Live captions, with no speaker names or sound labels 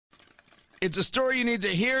It's a story you need to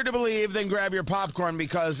hear to believe, then grab your popcorn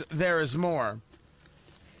because there is more.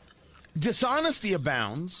 Dishonesty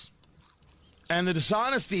abounds, and the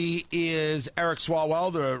dishonesty is Eric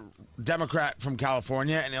Swalwell, the Democrat from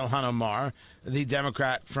California, and Ilhan Omar, the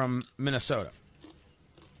Democrat from Minnesota.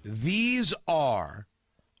 These are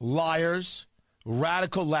liars,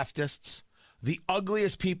 radical leftists, the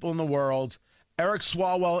ugliest people in the world. Eric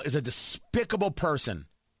Swalwell is a despicable person.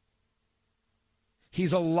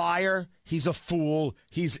 He's a liar, he's a fool,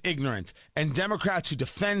 he's ignorant. And Democrats who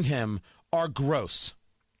defend him are gross.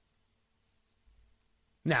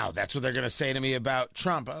 Now, that's what they're going to say to me about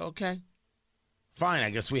Trump. Okay, fine. I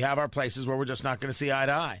guess we have our places where we're just not going to see eye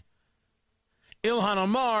to eye. Ilhan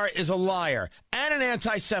Omar is a liar and an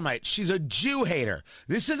anti-Semite. She's a Jew hater.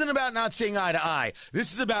 This isn't about not seeing eye to eye.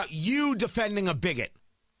 This is about you defending a bigot.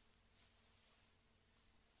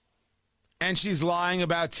 And she's lying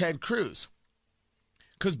about Ted Cruz.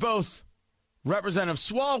 Because both Representative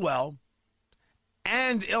Swalwell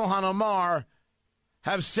and Ilhan Omar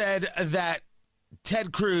have said that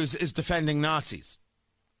Ted Cruz is defending Nazis.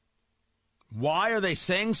 Why are they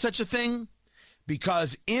saying such a thing?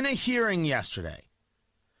 Because in a hearing yesterday,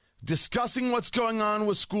 discussing what's going on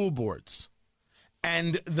with school boards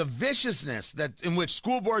and the viciousness that in which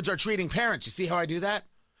school boards are treating parents. You see how I do that?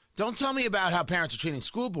 Don't tell me about how parents are treating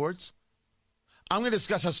school boards. I'm going to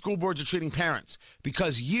discuss how school boards are treating parents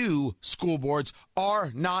because you, school boards,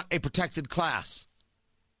 are not a protected class.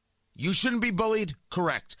 You shouldn't be bullied?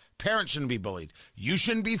 Correct. Parents shouldn't be bullied. You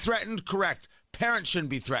shouldn't be threatened? Correct. Parents shouldn't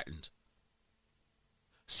be threatened.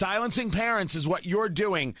 Silencing parents is what you're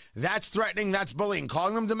doing. That's threatening. That's bullying.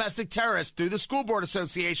 Calling them domestic terrorists through the School Board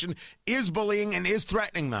Association is bullying and is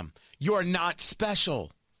threatening them. You're not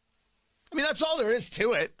special. I mean, that's all there is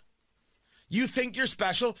to it. You think you're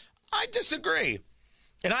special? I disagree.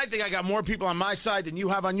 And I think I got more people on my side than you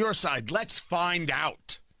have on your side. Let's find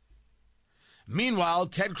out. Meanwhile,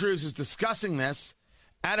 Ted Cruz is discussing this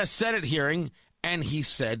at a Senate hearing, and he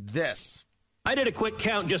said this. I did a quick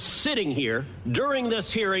count just sitting here. During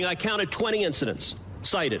this hearing, I counted 20 incidents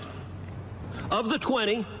cited. Of the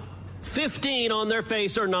 20, 15 on their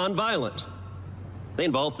face are nonviolent. They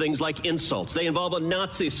involve things like insults. They involve a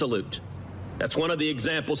Nazi salute. That's one of the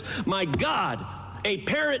examples. My God, a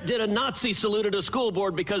parent did a Nazi salute at a school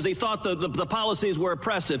board because they thought the policies were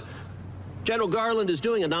oppressive. General Garland is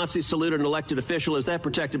doing a Nazi salute at an elected official. Is that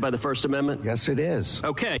protected by the First Amendment? Yes, it is.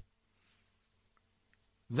 Okay.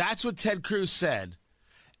 That's what Ted Cruz said.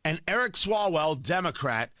 And Eric Swalwell,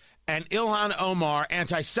 Democrat, and Ilhan Omar,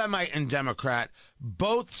 anti-Semite and Democrat,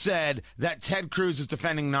 both said that Ted Cruz is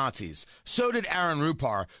defending Nazis. So did Aaron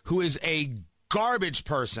Rupar, who is a garbage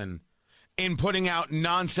person in putting out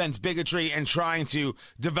nonsense bigotry and trying to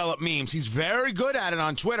develop memes. He's very good at it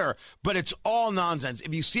on Twitter, but it's all nonsense.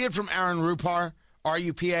 If you see it from Aaron Rupar,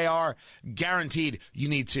 R-U-P-A-R, guaranteed you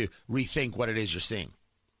need to rethink what it is you're seeing.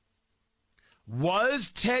 Was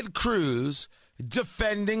Ted Cruz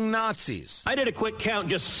defending Nazis? I did a quick count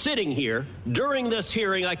just sitting here. During this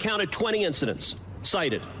hearing, I counted 20 incidents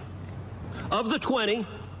cited. Of the 20,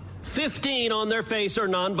 15 on their face are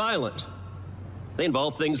nonviolent. They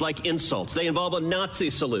involve things like insults. They involve a Nazi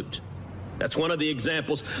salute. That's one of the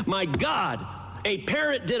examples. My God, a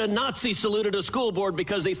parent did a Nazi salute at a school board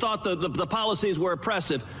because they thought the policies were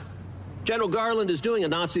oppressive. General Garland is doing a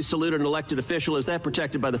Nazi salute at an elected official. Is that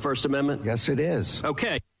protected by the First Amendment? Yes, it is.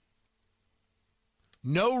 Okay.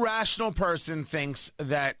 No rational person thinks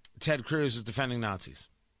that Ted Cruz is defending Nazis.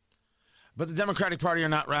 But the Democratic Party are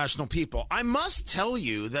not rational people. I must tell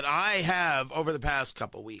you that I have, over the past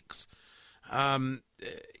couple weeks,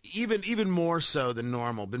 even more so than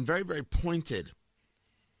normal, been very, very pointed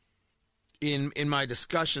in my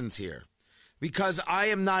discussions here, because I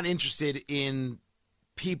am not interested in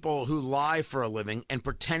people who lie for a living and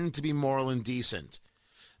pretend to be moral and decent.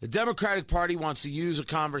 The Democratic Party wants to use a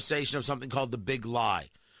conversation of something called the big lie.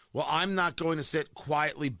 Well, I'm not going to sit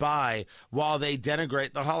quietly by while they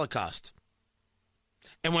denigrate the Holocaust.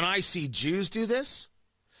 And when I see Jews do this,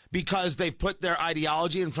 because they've put their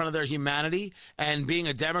ideology in front of their humanity, and being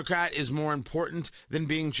a Democrat is more important than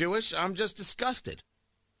being Jewish, I'm just disgusted.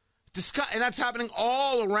 And that's happening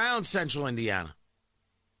all around central Indiana.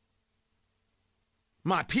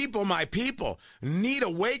 My people need a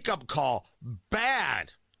wake-up call.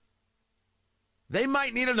 Bad. They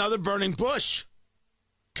might need another burning bush.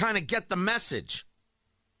 Kind of get the message.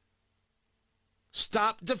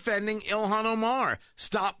 Stop defending Ilhan Omar.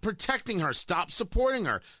 Stop protecting her. Stop supporting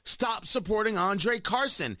her. Stop supporting Andre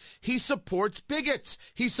Carson. He supports bigots.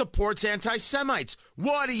 He supports anti-Semites.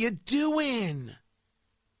 What are you doing?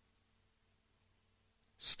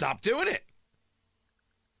 Stop doing it.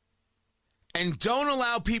 and don't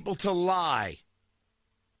allow people to lie.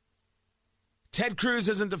 Ted Cruz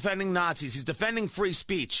isn't defending Nazis. He's defending free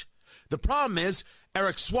speech. The problem is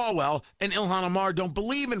Eric Swalwell and Ilhan Omar don't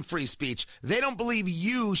believe in free speech. They don't believe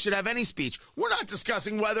you should have any speech. We're not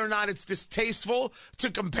discussing whether or not it's distasteful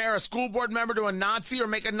to compare a school board member to a Nazi or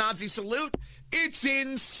make a Nazi salute. It's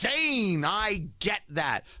insane. I get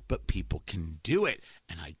that. But people can do it,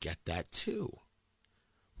 and I get that too.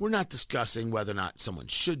 We're not discussing whether or not someone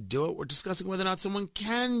should do it. We're discussing whether or not someone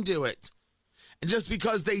can do it. And just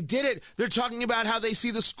because they did it, they're talking about how they see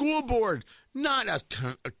the school board, not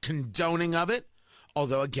a condoning of it.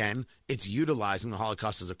 Although, again, it's utilizing the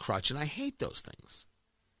Holocaust as a crutch, and I hate those things.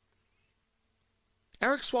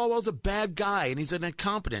 Eric Swalwell's a bad guy, and he's an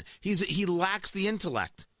incompetent. He lacks the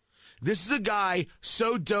intellect. This is a guy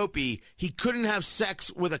so dopey, he couldn't have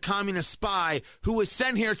sex with a communist spy who was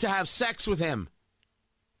sent here to have sex with him.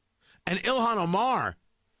 And Ilhan Omar,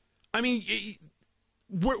 I mean,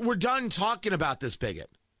 we're done talking about this bigot.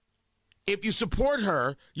 If you support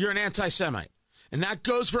her, you're an anti-Semite. And that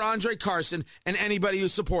goes for Andre Carson and anybody who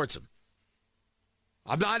supports him.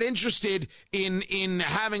 I'm not interested in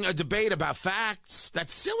having a debate about facts.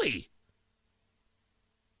 That's silly.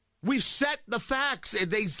 We've set the facts and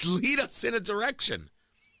they lead us in a direction.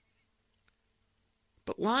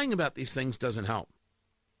 But lying about these things doesn't help.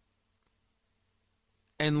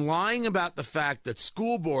 And lying about the fact that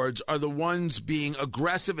school boards are the ones being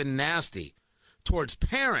aggressive and nasty towards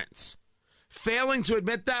parents, failing to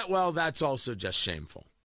admit that, well, that's also just shameful.